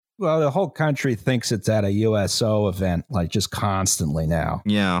Well, the whole country thinks it's at a USO event, like just constantly now.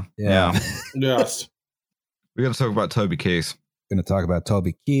 Yeah. Yes. We got to talk about Toby Keith. Going to talk about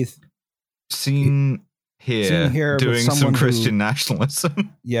Toby Keith. Seen here with doing some someone Christian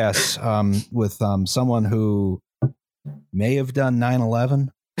nationalism. Yes, with someone who may have done 9/11.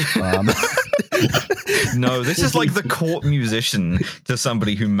 No, this is like the court musician to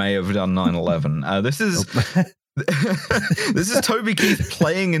somebody who may have done 9/11. This is this is Toby Keith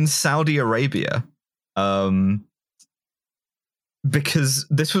playing in Saudi Arabia, because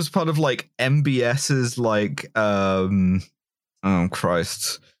this was part of like MBS's like oh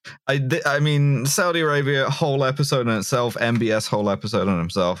Christ. I mean, Saudi Arabia whole episode in itself, MBS whole episode on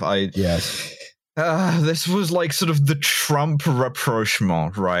himself. Yes. This was like sort of the Trump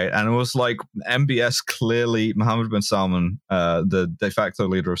rapprochement, right? And it was like MBS clearly, Mohammed bin Salman, the de facto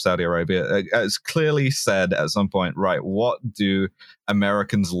leader of Saudi Arabia, has clearly said at some point, right, what do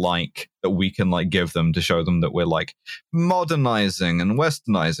Americans like that we can like give them to show them that we're like modernizing and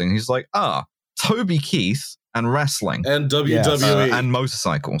westernizing? He's like, Toby Keith and wrestling. And WWE. And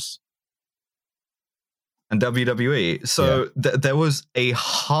motorcycles. And WWE. So there was a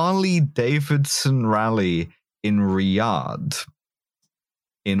Harley Davidson rally in Riyadh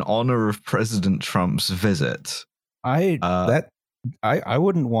in honor of President Trump's visit. I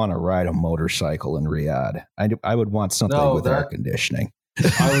wouldn't want to ride a motorcycle in Riyadh. I would want something with air conditioning.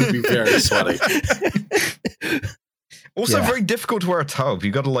 I would be very sweaty. Also, very difficult to wear a tub.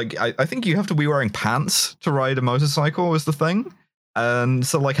 You got to like, I think you have to be wearing pants to ride a motorcycle is the thing. And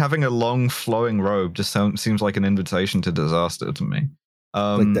so like having a long flowing robe just seems like an invitation to disaster to me.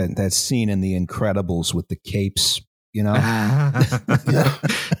 Like that scene in The Incredibles with the capes, you know?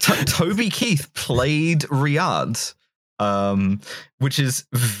 Toby Keith played Riyadh, which is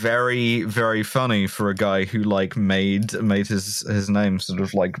very, very funny for a guy who like made his name sort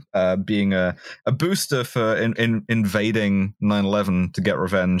of like being a booster for invading 9/11 to get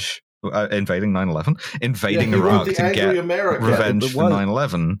revenge. Invading 9/11, invading Iraq to get revenge for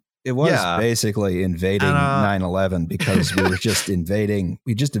 9/11. It was basically invading 9/11 because we were just invading.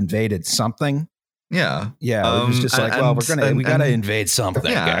 We just invaded something. Yeah. It was just like, we got to invade something.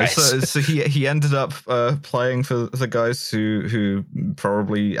 Yeah. Guys. So he ended up playing for the guys who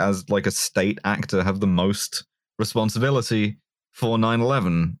probably as like a state actor have the most responsibility for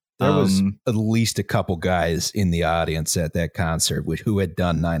 9/11. There was at least a couple guys in the audience at that concert who had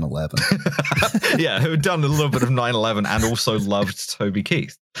done 9/11. Yeah, who had done a little bit of 9/11 and also loved Toby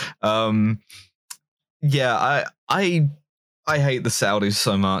Keith. I hate the Saudis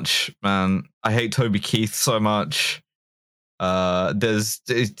so much, man. I hate Toby Keith so much. It's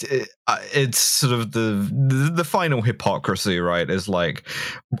sort of the final hypocrisy, right? Is like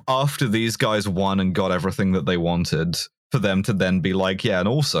after these guys won and got everything that they wanted, for them to then be like, yeah, and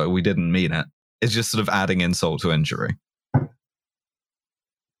also we didn't mean it. It's just sort of adding insult to injury.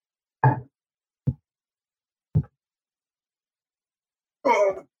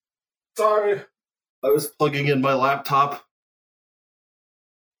 Oh, sorry. I was plugging in my laptop.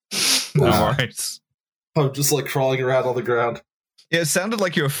 No worries. I'm just like crawling around on the ground. Yeah, it sounded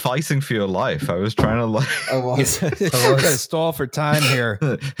like you were fighting for your life. I was trying to like. I was. Gotta stall for time here.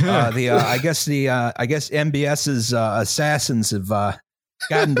 I guess MBS's assassins have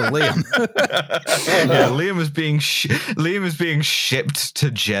gotten to Liam. Liam is being shipped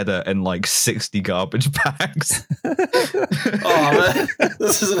to Jeddah in like 60 garbage bags. Oh man,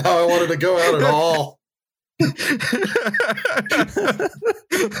 this isn't how I wanted to go out at all.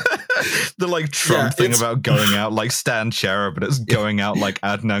 The like Trump thing about going out like Stan Chera, but it's going out like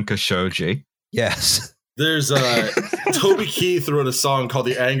Adnan Khashoggi. Yes. There's Toby Keith wrote a song called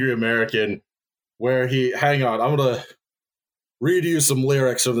The Angry American where hang on, I'm gonna read you some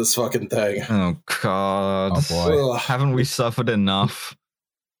lyrics of this fucking thing. Oh god. Oh boy. Haven't we suffered enough?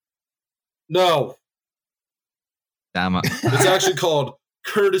 No. Damn it. It's actually called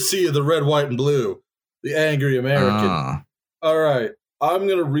Courtesy of the Red, White, and Blue. The Angry American. All right. I'm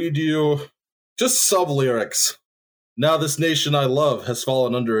going to read you just sub-lyrics. Now this nation I love has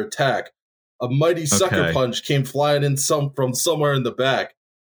fallen under attack. A mighty sucker punch came flying in from somewhere in the back.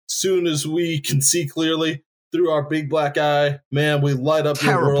 Soon as we can see clearly through our big black eye, man, we light up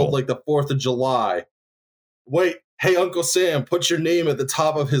your world like the 4th of July. Wait, hey, Uncle Sam, put your name at the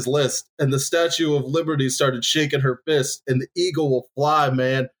top of his list. And the Statue of Liberty started shaking her fist, and the eagle will fly,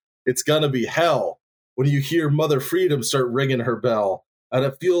 man. It's going to be hell when you hear Mother Freedom start ringing her bell, and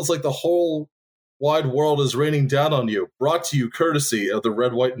it feels like the whole wide world is raining down on you, brought to you courtesy of the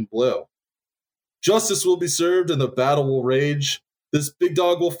Red, White, and Blue. Justice will be served and the battle will rage. This big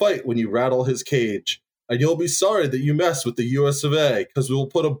dog will fight when you rattle his cage. and you'll be sorry that you messed with the US of A, because we'll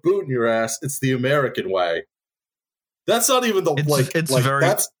put a boot in your ass. It's the American way. That's not even the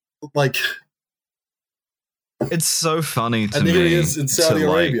It's so funny to me. And here he is in Saudi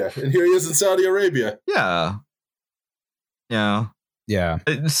Arabia. Yeah.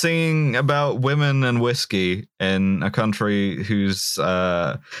 Singing about women and whiskey in a country whose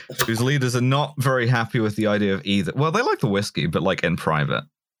leaders are not very happy with the idea of either. Well, they like the whiskey, but like in private.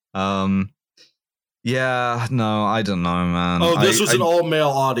 Yeah, no, I don't know, man. Oh, this was an all-male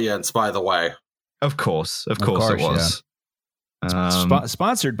audience, by the way. Of course it was. Yeah.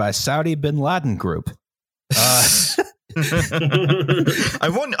 Sponsored by Saudi Bin Laden Group. I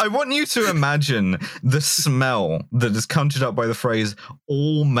want you to imagine the smell that is conjured up by the phrase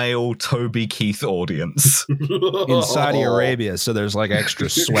all-male Toby Keith audience in Saudi Arabia, so there's like extra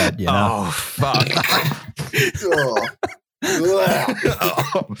sweat, you know. Oh fuck.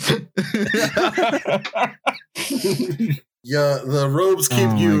 Yeah, the robes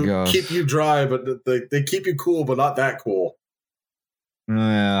keep you dry, but they keep you cool, but not that cool.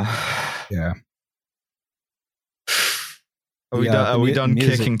 Yeah. Are we done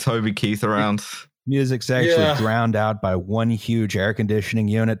kicking Toby Keith around? Music's actually drowned out by one huge air conditioning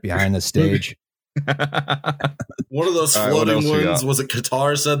unit behind the stage. One of those floating ones, was it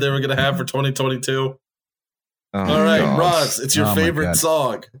Qatar said they were going to have for 2022? All right, God. Roz, it's your favorite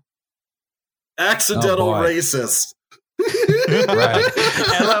song. Accidental Racist. Right.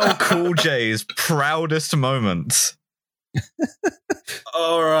 LL Cool J's proudest moments.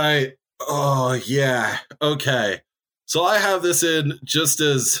 All right. Oh, yeah. Okay. So I have this in just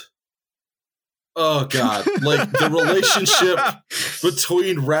as, oh God, like the relationship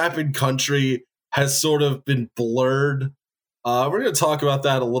between rap and country has sort of been blurred. We're going to talk about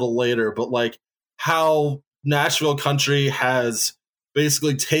that a little later, but like how Nashville country has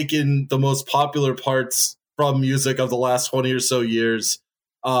basically taken the most popular parts from music of the last 20 or so years,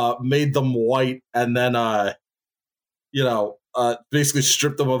 made them white, and then, basically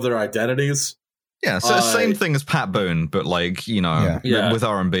stripped them of their identities. Yeah, so same thing as Pat Boone, but like, with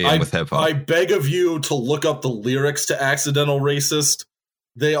R&B and with hip hop. I beg of you to look up the lyrics to Accidental Racist.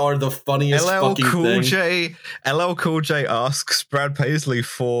 They are the funniest fucking thing. LL Cool J asks Brad Paisley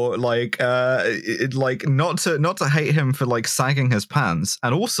for not to hate him for like sagging his pants,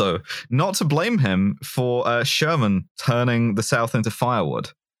 and also not to blame him for Sherman turning the South into firewood.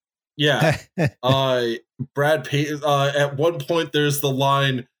 Yeah. Brad Paisley, at one point there's the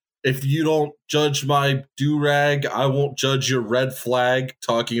line, "If you don't judge my do-rag, I won't judge your red flag,"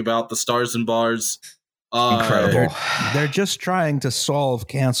 talking about the Stars and Bars. Incredible. They're just trying to solve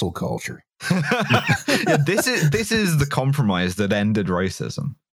cancel culture. Yeah, this is the compromise that ended racism.